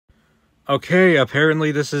Okay,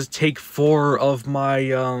 apparently this is take 4 of my,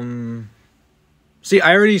 See,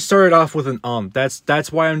 I already started off with an,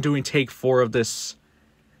 That's why I'm doing take 4 of this,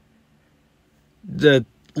 the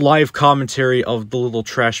live commentary of the little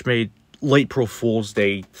trashmaid April Fool's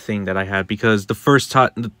Day thing that I had, because the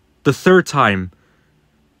third time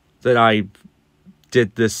that I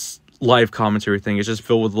did this live commentary thing is just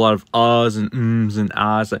filled with a lot of uhs and ums and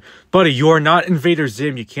ahs. Buddy, you are not Invader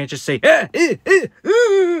Zim. You can't just say can't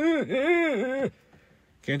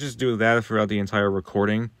just do that throughout the entire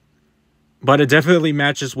recording. But it definitely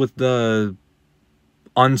matches with the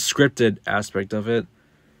unscripted aspect of it.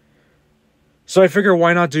 So I figure,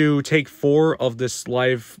 why not do take 4 of this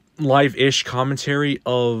live-ish commentary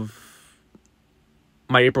of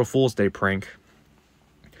my April Fool's Day prank.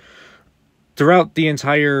 Throughout the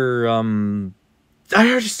entire, I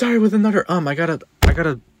already started with another, I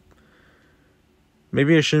gotta,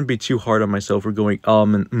 maybe I shouldn't be too hard on myself for going,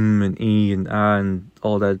 and and e, and ah, and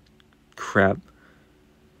all that crap.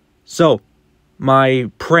 So,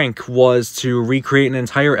 my prank was to recreate an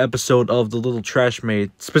entire episode of The Little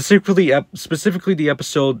Trashmaid, specifically the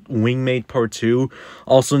episode Wingmaid Part 2,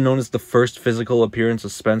 also known as the first physical appearance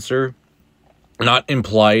of Spencer. Not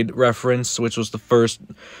implied reference, which was the first,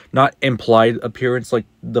 not implied appearance like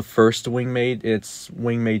the first Wingmaid. It's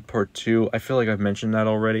Wingmaid Part 2. I feel like I've mentioned that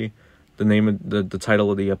already. The name of the title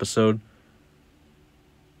of the episode.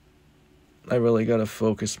 I really gotta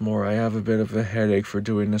focus more. I have a bit of a headache for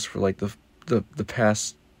doing this for like the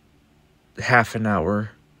past half an hour.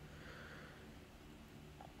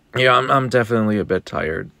 Yeah, I'm definitely a bit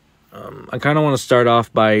tired. I kind of want to start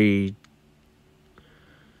off by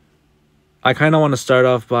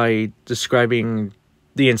describing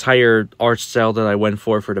the entire art style that I went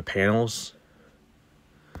for the panels.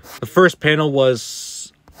 The first panel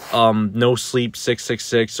was No Sleep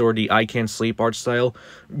 666, or the I Can't Sleep art style.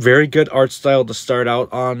 Very good art style to start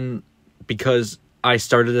out on, because I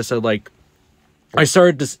started this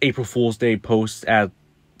April Fool's Day post at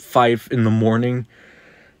 5 in the morning.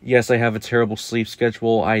 Yes, I have a terrible sleep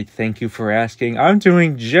schedule. I thank you for asking. I'm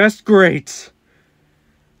doing just great.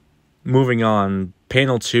 Moving on,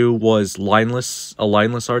 panel 2 was a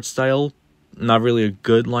lineless art style. Not really a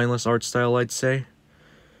good lineless art style, I'd say.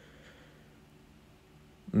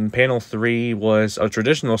 And panel 3 was a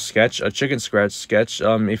traditional sketch, a chicken scratch sketch.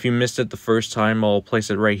 If you missed it the first time, I'll place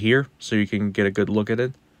it right here so you can get a good look at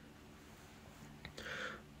it.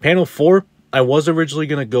 Panel 4, I was originally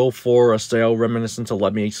going to go for a style reminiscent to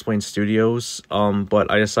Let Me Explain Studios,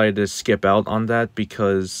 but I decided to skip out on that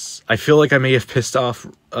because I feel like I may have pissed off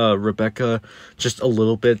Rebecca just a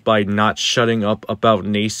little bit by not shutting up about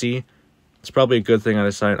Nacy. It's probably a good thing I'm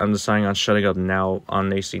deciding on shutting up now on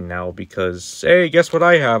Nacy now, because, hey, guess what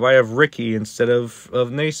I have? I have Ricky instead of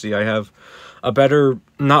Nacy. I have a better,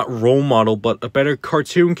 not role model, but a better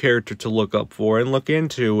cartoon character to look up for and look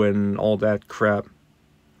into and all that crap.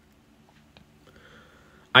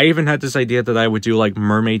 I even had this idea that I would do like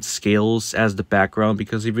mermaid scales as the background,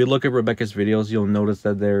 because if you look at Rebecca's videos, you'll notice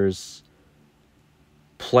that there's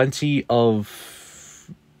plenty of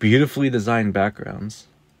beautifully designed backgrounds.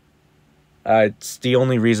 It's the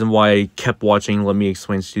only reason why I kept watching Let Me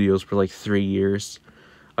Explain Studios for like 3 years.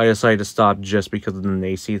 I decided to stop just because of the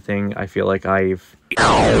Nacy thing. I feel like I've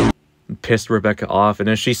pissed Rebecca off, and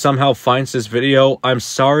if she somehow finds this video, I'm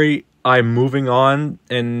sorry, I'm moving on,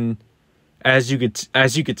 and as you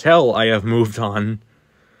could tell, I have moved on.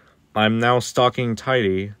 I'm now stalking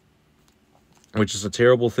Tidy, which is a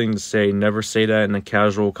terrible thing to say. Never say that in a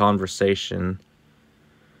casual conversation.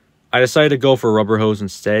 I decided to go for Rubber Hose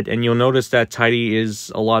instead, and you'll notice that Tidy is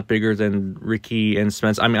a lot bigger than Ricky and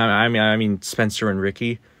Spencer. I mean Spencer and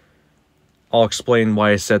Ricky. I'll explain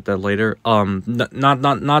why I said that later.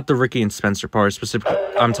 Not the Ricky and Spencer part specifically.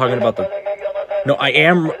 I'm talking about the. No, I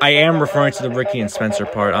am referring to the Ricky and Spencer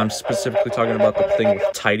part. I'm specifically talking about the thing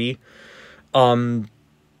with Tidy. You'll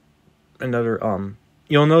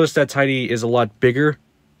notice that Tidy is a lot bigger.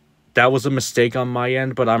 That was a mistake on my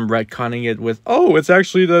end, but I'm retconning it with, oh, it's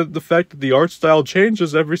actually the fact that the art style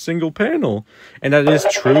changes every single panel. And that is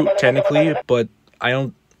true, technically, but I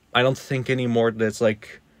don't think anymore that it's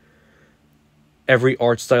like every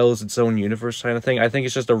art style is its own universe kind of thing. I think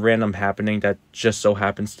it's just a random happening that just so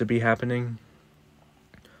happens to be happening.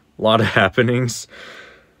 A lot of happenings.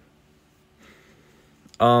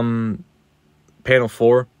 Panel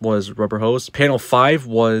 4 was Rubber Hose. Panel 5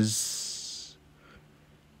 was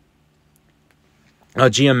a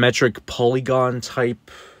geometric polygon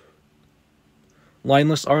type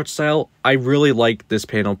lineless art style. I really like this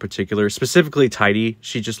panel in particular, specifically Tidy.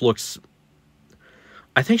 She just looks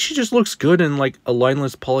I think she just looks good in like a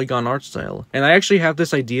lineless polygon art style. And I actually have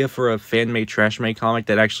this idea for a fan-made trashmaid comic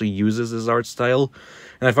that actually uses this art style.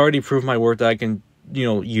 And I've already proved my worth that I can, you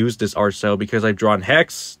know, use this art style because I've drawn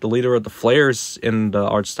Hex, the leader of the Flares, in the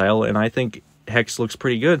art style, and I think Hex looks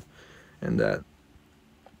pretty good in that.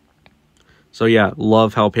 So yeah,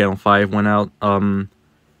 love how panel 5 went out.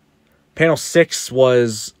 Panel 6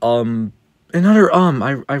 was another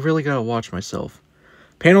I really gotta watch myself.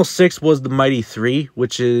 Panel 6 was the Mighty 3,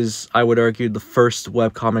 which is, I would argue, the first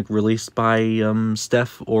webcomic released by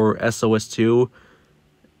Steph or SOS2.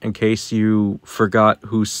 In case you forgot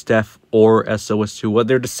who Steph or SOS2 was,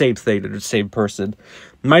 they're the same thing, they're the same person.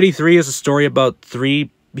 Mighty 3 is a story about 3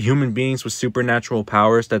 human beings with supernatural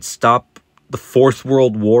powers that stop the Fourth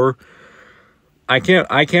World War. I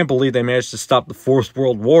can't believe they managed to stop the Fourth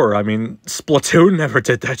World War. I mean, Splatoon never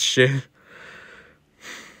did that shit.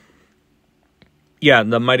 Yeah,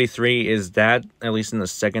 the Mighty 3 is that, at least in the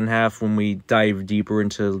second half, when we dive deeper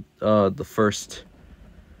into the first...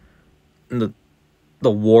 the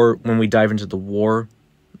war, when we dive into the war.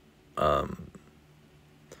 Well,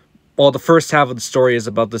 the first half of the story is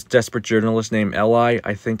about this desperate journalist named Eli,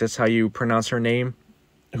 I think that's how you pronounce her name,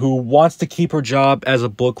 who wants to keep her job as a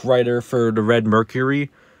book writer for the Red Mercury,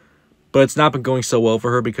 but it's not been going so well for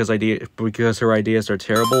her because her ideas are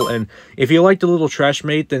terrible. And if you like the Little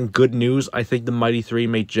Trashmaid, then good news, I think the Mighty 3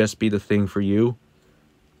 may just be the thing for you.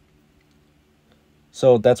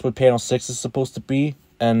 So that's what panel 6 is supposed to be.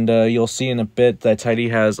 And you'll see in a bit that Tidy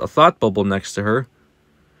has a thought bubble next to her.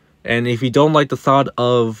 And if you don't like the thought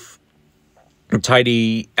of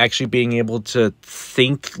Tidy actually being able to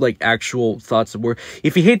think like actual thoughts of words,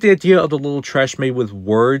 if you hate the idea of the Little Trashmaid with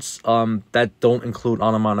words that don't include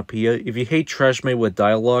onomatopoeia, if you hate Trashmaid with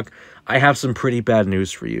dialogue, I have some pretty bad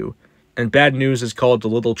news for you. And bad news is called the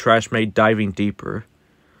Little Trashmaid Diving Deeper.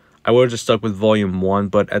 I would have just stuck with volume 1,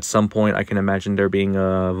 but at some point I can imagine there being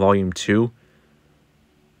a volume 2.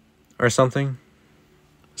 Or something.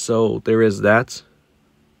 So there is that.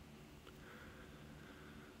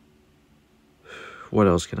 What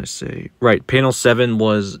else can I say? Right, panel 7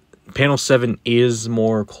 is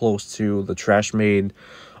more close to the Trashmaid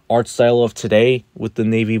art style of today, with the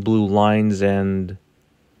navy blue lines and,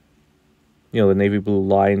 you know, the navy blue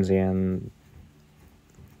lines and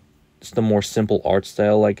just the more simple art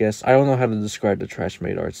style, I guess. I don't know how to describe the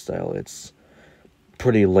Trashmaid art style. It's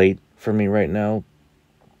pretty late for me right now.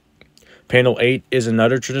 Panel 8 is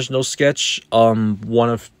another traditional sketch, one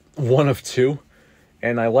of 2,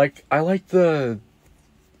 and I like the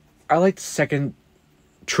second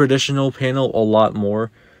traditional panel a lot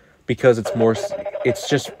more because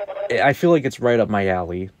I feel like it's right up my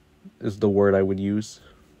alley, is the word I would use.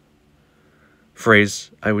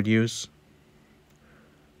 Phrase I would use.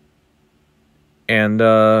 And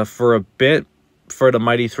for a bit, for the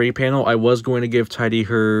Mighty 3 panel, I was going to give Tidy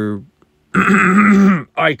her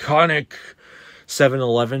iconic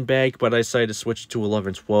 7-Eleven bag, but I decided to switch to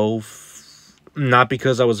 11-12. Not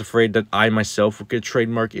because I was afraid that I myself would get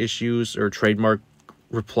trademark issues or trademark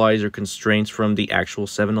replies or constraints from the actual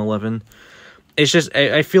 7-Eleven. It's just,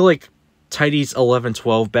 I feel like Tidy's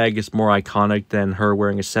 11-12 bag is more iconic than her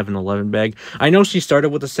wearing a 7-Eleven bag. I know she started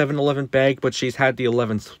with a 7-Eleven bag, but she's had the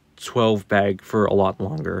 11-12 bag for a lot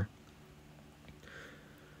longer.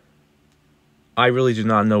 I really do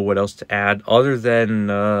not know what else to add other than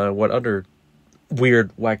what other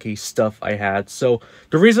weird, wacky stuff I had. So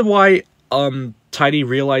the reason why Tidy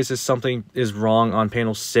realizes something is wrong on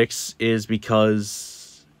panel 6 is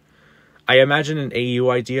because I imagine an AU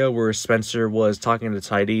idea where Spencer was talking to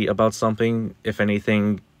Tidy about something, if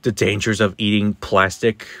anything, the dangers of eating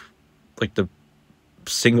plastic, like the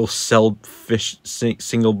single-celled fish,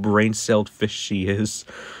 single-brain-celled fish she is.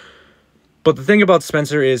 But the thing about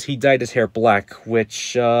Spencer is he dyed his hair black,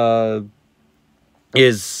 which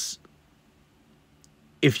is...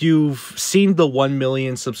 If you've seen the 1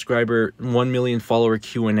 million subscriber, 1 million follower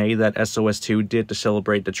Q&A that SOS2 did to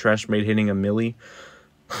celebrate the Trashmaid hitting a milli.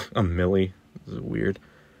 A milli. This is weird.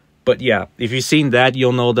 But yeah, if you've seen that,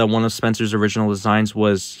 you'll know that one of Spencer's original designs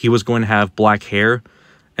was he was going to have black hair.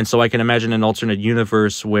 And so I can imagine an alternate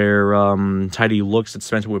universe where Tidy looks at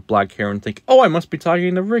Spencer with black hair and think, oh, I must be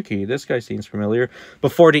talking to Ricky. This guy seems familiar.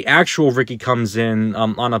 Before the actual Ricky comes in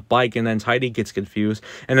on a bike, and then Tidy gets confused.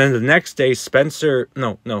 And then the next day, the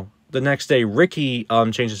next day, Ricky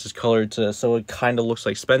changes his color so it kind of looks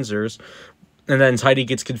like Spencer's. And then Tidy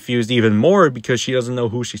gets confused even more because she doesn't know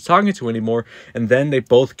who she's talking to anymore. And then they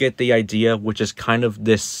both get the idea, which is kind of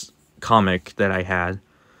this comic that I had.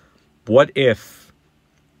 What if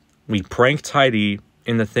we prank Tidy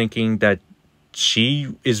into thinking that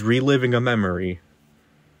she is reliving a memory,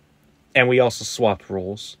 And we also swapped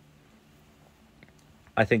roles.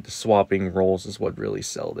 I think the swapping roles is what really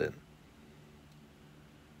sold it.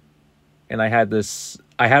 And I have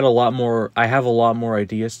a lot more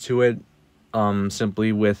ideas to it,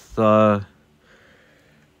 simply with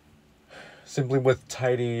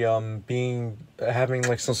Tidy having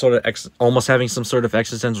like some sort of almost having some sort of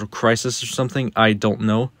existential crisis or something. I don't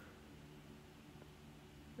know.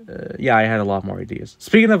 Yeah, I had a lot more ideas.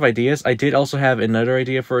 Speaking of ideas, I did also have another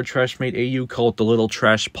idea for a trashmaid AU called the Little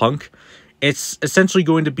Trash Punk. It's essentially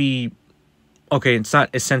going to be... Okay, it's not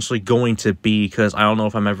essentially going to be, because I don't know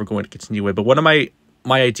if I'm ever going to continue it, but one of my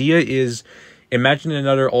idea is, imagine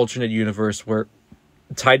another alternate universe where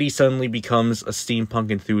Tidy suddenly becomes a steampunk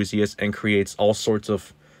enthusiast and creates all sorts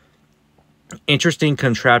of interesting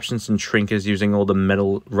contraptions and trinkets using all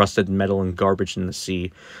the rusted metal and garbage in the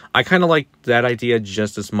sea. I kind of like that idea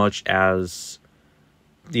just as much as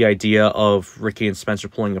the idea of Ricky and Spencer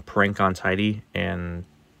pulling a prank on Tidy and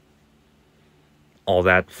all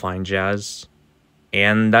that fine jazz.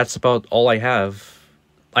 And that's about all I have.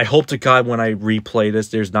 I hope to God when I replay this,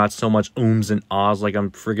 there's not so much ums and ahs like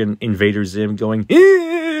I'm friggin' Invader Zim going,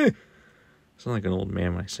 eh! I sound like an old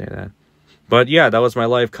man when I say that. But yeah, that was my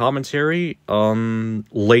live commentary on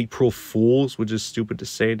Latepril Fools, which is stupid to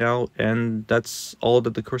say now. And that's all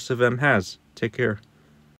that the Cursive M has. Take care.